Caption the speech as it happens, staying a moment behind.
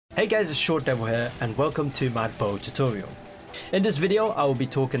Hey guys, it's Short Devil here and welcome to my bow tutorial. In this video I will be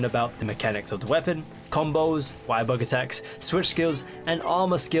talking about the mechanics of the weapon, combos, Wirebug attacks, switch skills and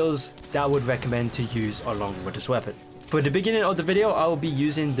armor skills that I would recommend to use along with this weapon. For the beginning of the video I will be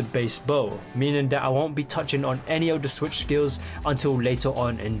using the base bow, meaning that I won't be touching on any of the switch skills until later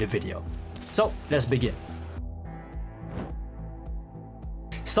on in the video. So let's begin.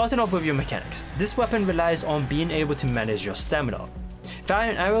 Starting off with your mechanics, this weapon relies on being able to manage your stamina.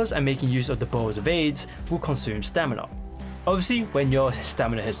 Firing arrows and making use of the bow's evades will consume stamina. Obviously, when your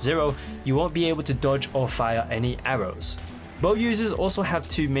stamina hits 0, you won't be able to dodge or fire any arrows. Bow users also have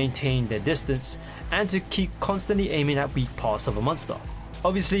to maintain their distance and to keep constantly aiming at weak parts of a monster.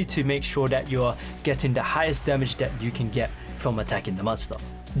 Obviously, to make sure that you are getting the highest damage that you can get from attacking the monster.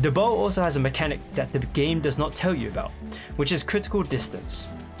 The bow also has a mechanic that the game does not tell you about, which is critical distance.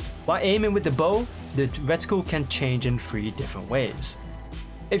 While aiming with the bow, the reticle can change in 3 different ways.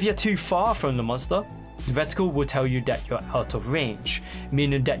 If you're too far from the monster, the reticle will tell you that you're out of range,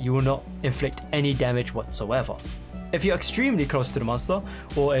 meaning that you will not inflict any damage whatsoever. If you're extremely close to the monster,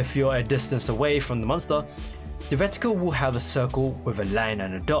 or if you're a distance away from the monster, the reticle will have a circle with a line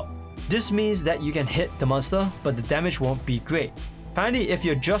and a dot. This means that you can hit the monster, but the damage won't be great. Finally, if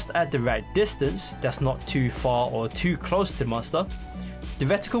you're just at the right distance, that's not too far or too close to the monster, the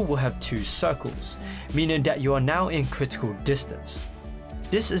reticle will have 2 circles, meaning that you are now in critical distance.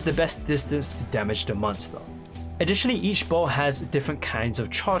 This is the best distance to damage the monster. Additionally, each bow has different kinds of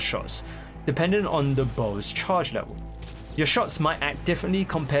charge shots, depending on the bow's charge level. Your shots might act differently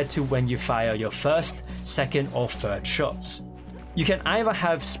compared to when you fire your first, second or third shots. You can either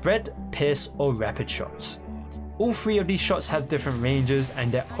have spread, pierce or rapid shots. All 3 of these shots have different ranges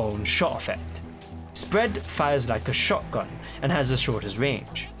and their own shot effect. Spread fires like a shotgun and has the shortest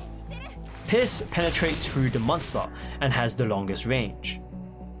range. Pierce penetrates through the monster and has the longest range.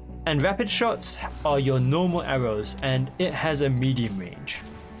 And rapid shots are your normal arrows and it has a medium range.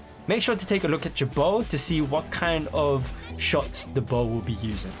 Make sure to take a look at your bow to see what kind of shots the bow will be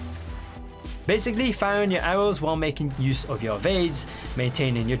using. Basically, firing your arrows while making use of your evades,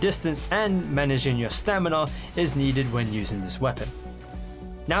 maintaining your distance and managing your stamina is needed when using this weapon.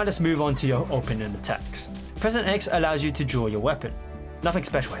 Now let's move on to your opening attacks. Pressing X allows you to draw your weapon. Nothing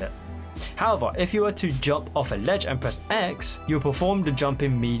special here. However, if you were to jump off a ledge and press X, you'll perform the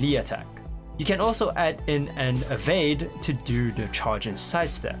jumping melee attack. You can also add in an evade to do the Charging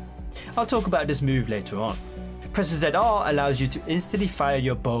Sidestep. I'll talk about this move later on. Pressing ZR allows you to instantly fire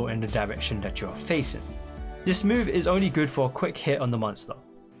your bow in the direction that you're facing. This move is only good for a quick hit on the monster.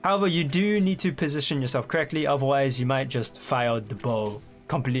 However, you do need to position yourself correctly, otherwise you might just fire the bow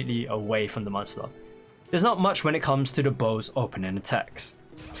completely away from the monster. There's not much when it comes to the bow's opening attacks.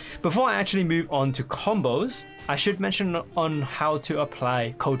 Before I actually move on to combos, I should mention on how to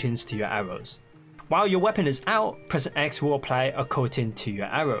apply coatings to your arrows. While your weapon is out, pressing X will apply a coating to your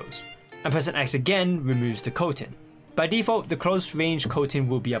arrows, and pressing X again removes the coating. By default, the close range coating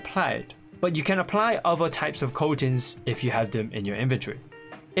will be applied, but you can apply other types of coatings if you have them in your inventory.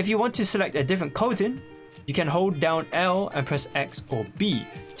 If you want to select a different coating, you can hold down L and press X or B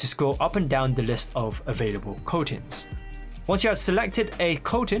to scroll up and down the list of available coatings. Once you have selected a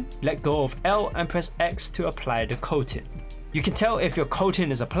coating, let go of L and press X to apply the coating. You can tell if your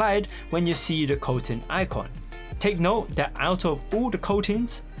coating is applied when you see the coating icon. Take note that out of all the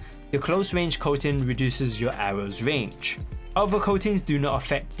coatings, the close range coating reduces your arrow's range. Other coatings do not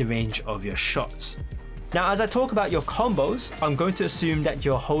affect the range of your shots. Now as I talk about your combos, I'm going to assume that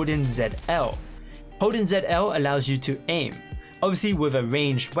you're holding ZL. Holding ZL allows you to aim. Obviously with a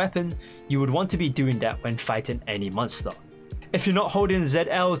ranged weapon, you would want to be doing that when fighting any monster. If you're not holding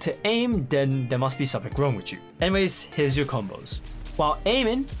ZL to aim, then there must be something wrong with you. Anyways, here's your combos. While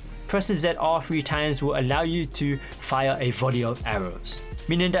aiming, pressing ZR 3 times will allow you to fire a volley of arrows,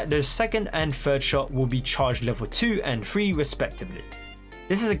 meaning that the second and third shot will be charged level 2 and 3 respectively.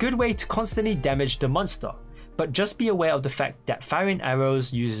 This is a good way to constantly damage the monster, but just be aware of the fact that firing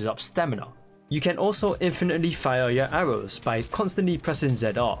arrows uses up stamina. You can also infinitely fire your arrows by constantly pressing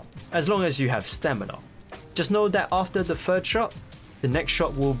ZR, as long as you have stamina. Just know that after the third shot, the next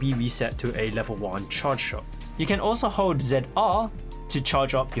shot will be reset to a level 1 charge shot. You can also hold ZR to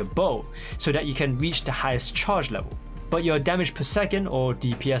charge up your bow so that you can reach the highest charge level, but your damage per second or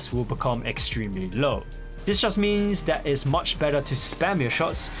DPS will become extremely low. This just means that it's much better to spam your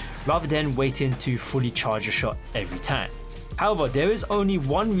shots rather than waiting to fully charge a shot every time. However, there is only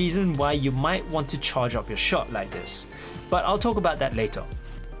one reason why you might want to charge up your shot like this, but I'll talk about that later.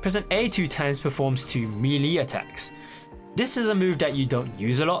 Pressing A 2 times performs 2 melee attacks. This is a move that you don't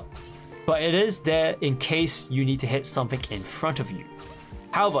use a lot, but it is there in case you need to hit something in front of you.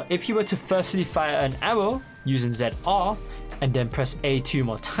 However, if you were to firstly fire an arrow using ZR and then press A 2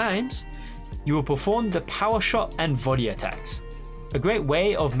 more times, you will perform the power shot and volley attacks. A great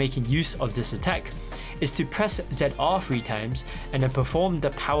way of making use of this attack is to press ZR 3 times and then perform the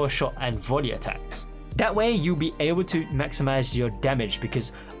power shot and volley attacks. That way you'll be able to maximize your damage,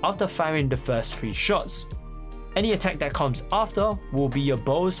 because after firing the first 3 shots, any attack that comes after will be your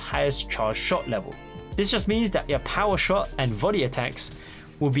bow's highest charge shot level. This just means that your power shot and volley attacks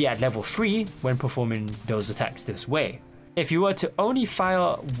will be at level 3 when performing those attacks this way. If you were to only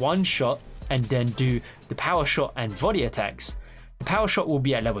fire 1 shot and then do the power shot and volley attacks, the power shot will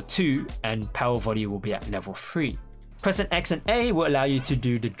be at level 2 and power volley will be at level 3. Pressing X and A will allow you to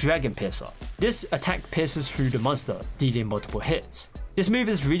do the Dragon Piercer. This attack pierces through the monster, dealing multiple hits. This move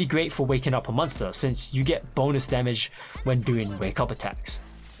is really great for waking up a monster, since you get bonus damage when doing wake up attacks.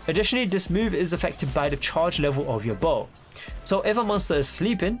 Additionally, this move is affected by the charge level of your bow. So if a monster is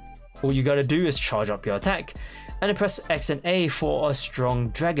sleeping, all you gotta do is charge up your attack and then press X and A for a strong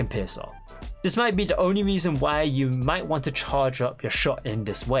Dragon Piercer. This might be the only reason why you might want to charge up your shot in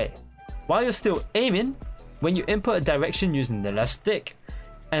this way. While you're still aiming, when you input a direction using the left stick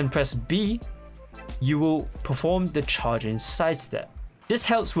and press B, you will perform the Charging Sidestep. This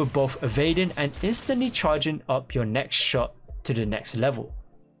helps with both evading and instantly charging up your next shot to the next level.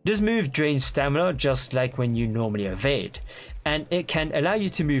 This move drains stamina just like when you normally evade, and it can allow you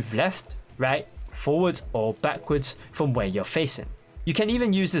to move left, right, forwards or backwards from where you're facing. You can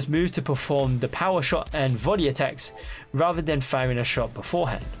even use this move to perform the power shot and volley attacks rather than firing a shot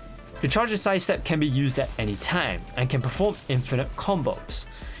beforehand. The Charging Sidestep can be used at any time and can perform infinite combos,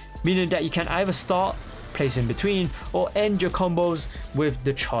 meaning that you can either start, place in between, or end your combos with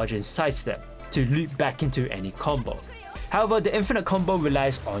the Charging Sidestep to loop back into any combo. However, the infinite combo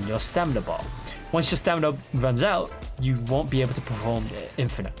relies on your stamina bar. Once your stamina runs out, you won't be able to perform the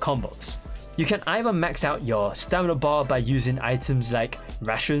infinite combos. You can either max out your stamina bar by using items like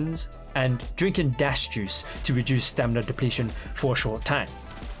rations and drinking dash juice to reduce stamina depletion for a short time.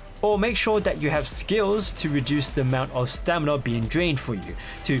 Or make sure that you have skills to reduce the amount of stamina being drained for you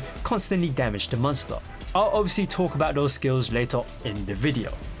to constantly damage the monster. I'll obviously talk about those skills later in the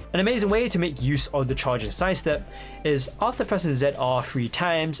video. An amazing way to make use of the Charging Sidestep is after pressing ZR 3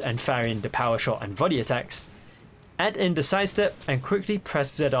 times and firing the power shot and volley attacks, add in the sidestep and quickly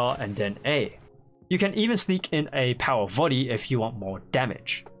press ZR and then A. You can even sneak in a power volley if you want more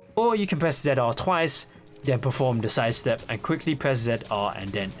damage. Or you can press ZR twice, then perform the sidestep and quickly press ZR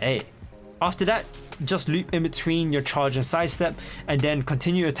and then A. After that, just loop in between your Charging Sidestep and then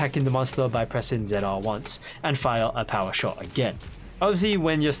continue attacking the monster by pressing ZR once and fire a power shot again. Obviously,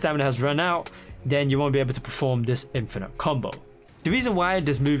 when your stamina has run out, then you won't be able to perform this infinite combo. The reason why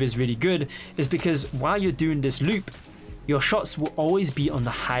this move is really good is because while you're doing this loop, your shots will always be on the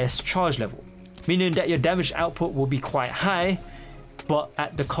highest charge level, meaning that your damage output will be quite high, but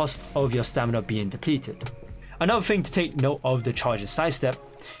at the cost of your stamina being depleted. Another thing to take note of the Charging Sidestep,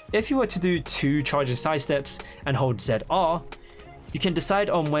 if you were to do 2 Charging Sidesteps and hold ZR, you can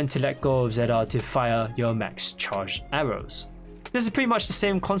decide on when to let go of ZR to fire your max charged arrows. This is pretty much the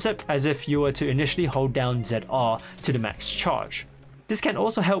same concept as if you were to initially hold down ZR to the max charge. This can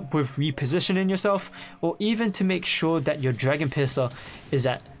also help with repositioning yourself, or even to make sure that your Dragon Piercer is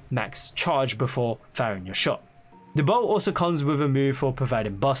at max charge before firing your shot. The bow also comes with a move for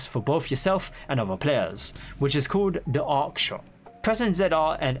providing buffs for both yourself and other players, which is called the arc shot. Pressing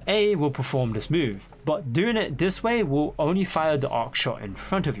ZR and A will perform this move, but doing it this way will only fire the arc shot in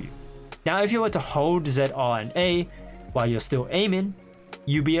front of you. Now if you were to hold ZR and A while you're still aiming,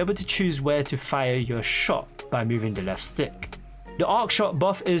 you'll be able to choose where to fire your shot by moving the left stick. The arc shot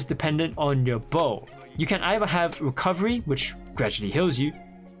buff is dependent on your bow. You can either have recovery, which gradually heals you,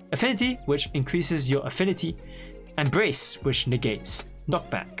 affinity, which increases your affinity, and brace, which negates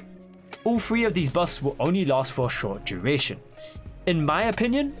knockback. All 3 of these buffs will only last for a short duration. In my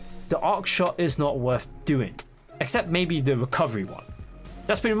opinion, the arc shot is not worth doing, except maybe the recovery one.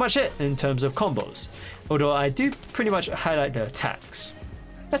 That's pretty much it in terms of combos, although I do pretty much highlight the attacks.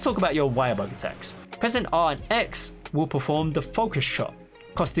 Let's talk about your Wirebug Attacks. Pressing R and X will perform the focus shot,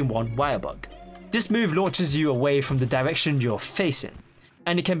 costing 1 Wirebug. This move launches you away from the direction you're facing,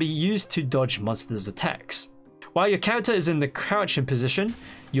 and it can be used to dodge monsters' attacks. While your character is in the crouching position,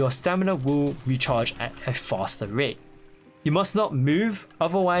 your stamina will recharge at a faster rate. You must not move,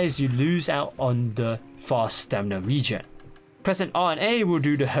 otherwise you lose out on the fast stamina regen. Pressing R and A will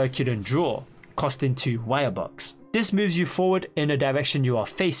do the Herculean draw, costing 2 Wirebugs. This moves you forward in the direction you are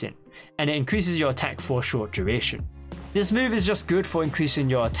facing, and it increases your attack for a short duration. This move is just good for increasing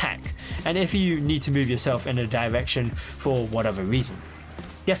your attack, and if you need to move yourself in a direction for whatever reason.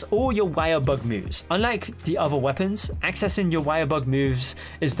 That's all your Wirebug moves. Unlike the other weapons, accessing your Wirebug moves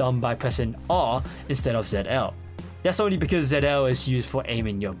is done by pressing R instead of ZL. That's only because ZL is used for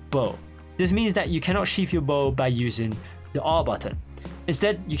aiming your bow. This means that you cannot sheath your bow by using the R button.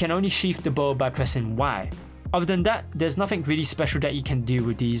 Instead, you can only sheath the bow by pressing Y. Other than that, there's nothing really special that you can do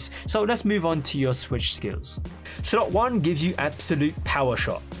with these, so let's move on to your switch skills. Slot 1 gives you Absolute Power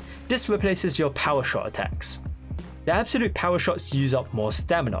Shot. This replaces your Power Shot attacks. The Absolute Power Shots use up more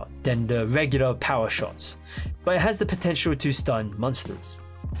stamina than the regular Power Shots, but it has the potential to stun monsters.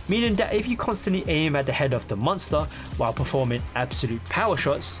 Meaning that if you constantly aim at the head of the monster while performing Absolute Power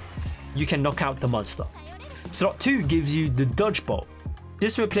Shots, you can knock out the monster. Slot 2 gives you the Dodge Bolt.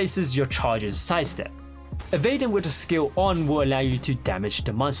 This replaces your Charging Sidestep. Evading with a skill on will allow you to damage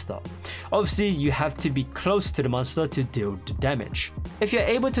the monster. Obviously, you have to be close to the monster to deal the damage. If you're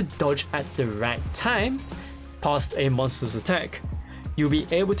able to dodge at the right time, past a monster's attack, you'll be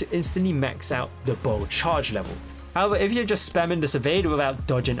able to instantly max out the bow charge level. However, if you're just spamming this evade without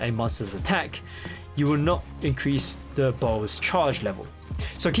dodging a monster's attack, you will not increase the bow's charge level.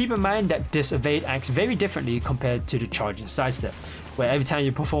 So keep in mind that this evade acts very differently compared to the Charging Sidestep, where every time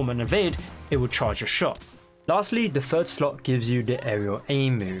you perform an evade, it will charge a shot. Lastly, the third slot gives you the aerial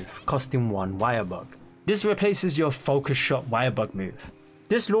aim move, costing 1 Wirebug. This replaces your focus shot Wirebug move.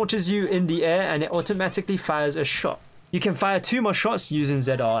 This launches you in the air and it automatically fires a shot. You can fire 2 more shots using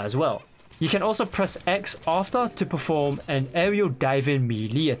ZR as well. You can also press X after to perform an aerial diving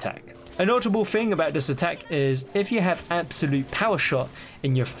melee attack. A notable thing about this attack is if you have Absolute Power Shot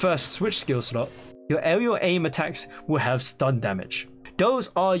in your first switch skill slot, your aerial aim attacks will have stun damage.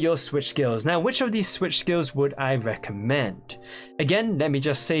 Those are your switch skills. Now, which of these switch skills would I recommend? Again, let me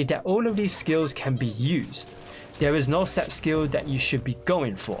just say that all of these skills can be used. There is no set skill that you should be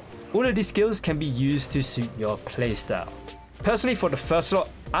going for. All of these skills can be used to suit your playstyle. Personally, for the first slot,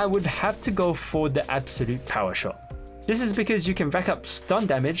 I would have to go for the Absolute Power Shot. This is because you can rack up stun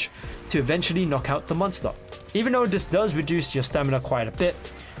damage to eventually knock out the monster. Even though this does reduce your stamina quite a bit,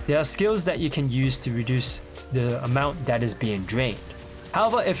 there are skills that you can use to reduce the amount that is being drained.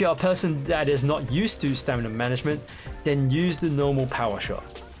 However, if you're a person that is not used to stamina management, then use the normal Power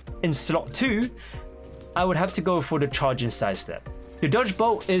Shot. In slot 2, I would have to go for the Charging Sidestep. The Dodge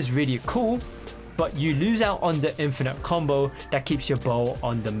Bolt is really cool, but you lose out on the infinite combo that keeps your bow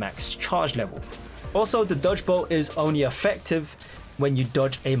on the max charge level. Also, the Dodge Bolt is only effective when you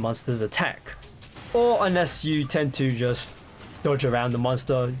dodge a monster's attack, or unless you tend to just dodge around the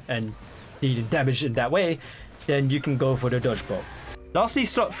monster and deal damage in that way, then you can go for the Dodge Bolt. Lastly,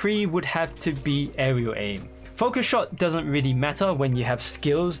 slot 3 would have to be aerial aim. Focus shot doesn't really matter when you have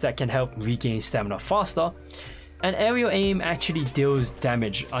skills that can help regain stamina faster, and aerial aim actually deals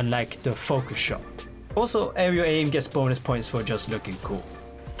damage unlike the focus shot. Also, aerial aim gets bonus points for just looking cool.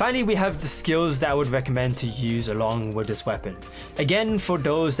 Finally, we have the skills that I would recommend to use along with this weapon. Again, for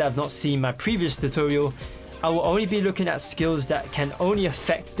those that have not seen my previous tutorial, I will only be looking at skills that can only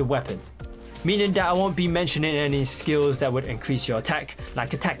affect the weapon. Meaning that I won't be mentioning any skills that would increase your attack,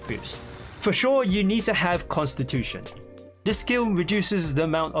 like attack boost. For sure, you need to have Constitution. This skill reduces the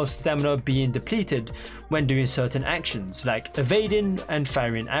amount of stamina being depleted when doing certain actions, like evading and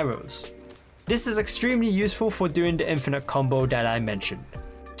firing arrows. This is extremely useful for doing the infinite combo that I mentioned.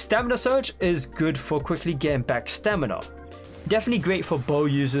 Stamina Surge is good for quickly getting back stamina. Definitely great for bow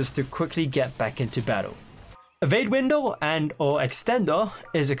users to quickly get back into battle. Evade Window and or Extender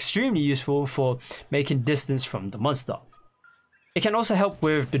is extremely useful for making distance from the monster. It can also help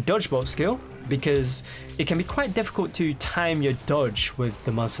with the Dodge Bolt skill because it can be quite difficult to time your dodge with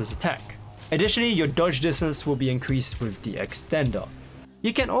the monster's attack. Additionally, your dodge distance will be increased with the Extender.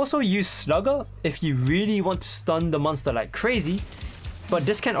 You can also use Slugger if you really want to stun the monster like crazy, but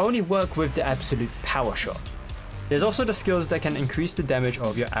this can only work with the Absolute Power Shot. There's also the skills that can increase the damage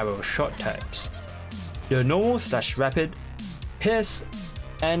of your arrow shot types. The normal / rapid, pierce,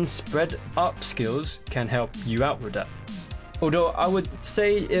 and spread up skills can help you out with that. Although I would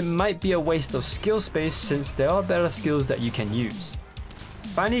say it might be a waste of skill space since there are better skills that you can use.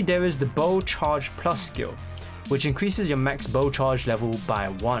 Finally, there is the Bow Charge Plus skill, which increases your max bow charge level by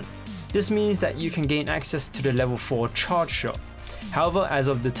 1. This means that you can gain access to the level 4 charge shot. However, as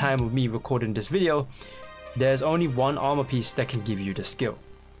of the time of me recording this video, there's only one armor piece that can give you the skill.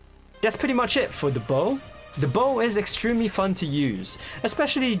 That's pretty much it for the bow. The bow is extremely fun to use,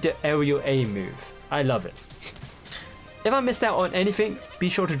 especially the aerial aim move. I love it. If I missed out on anything, be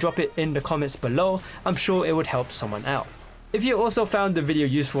sure to drop it in the comments below. I'm sure it would help someone out. If you also found the video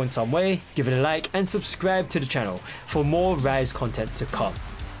useful in some way, give it a like and subscribe to the channel for more Rise content to come.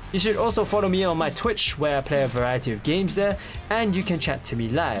 You should also follow me on my Twitch where I play a variety of games there, and you can chat to me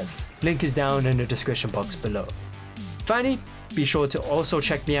live. Link is down in the description box below. Finally, be sure to also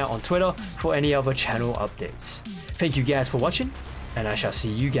check me out on Twitter for any other channel updates. Thank you guys for watching, and I shall see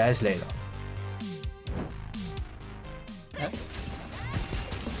you guys later.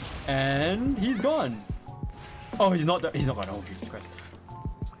 And he's gone. Oh, he's not gone. Oh, Jesus Christ.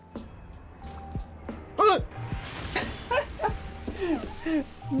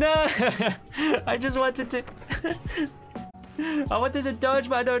 No, I just wanted to I wanted to dodge,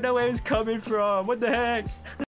 but I don't know where it's coming from. What the heck?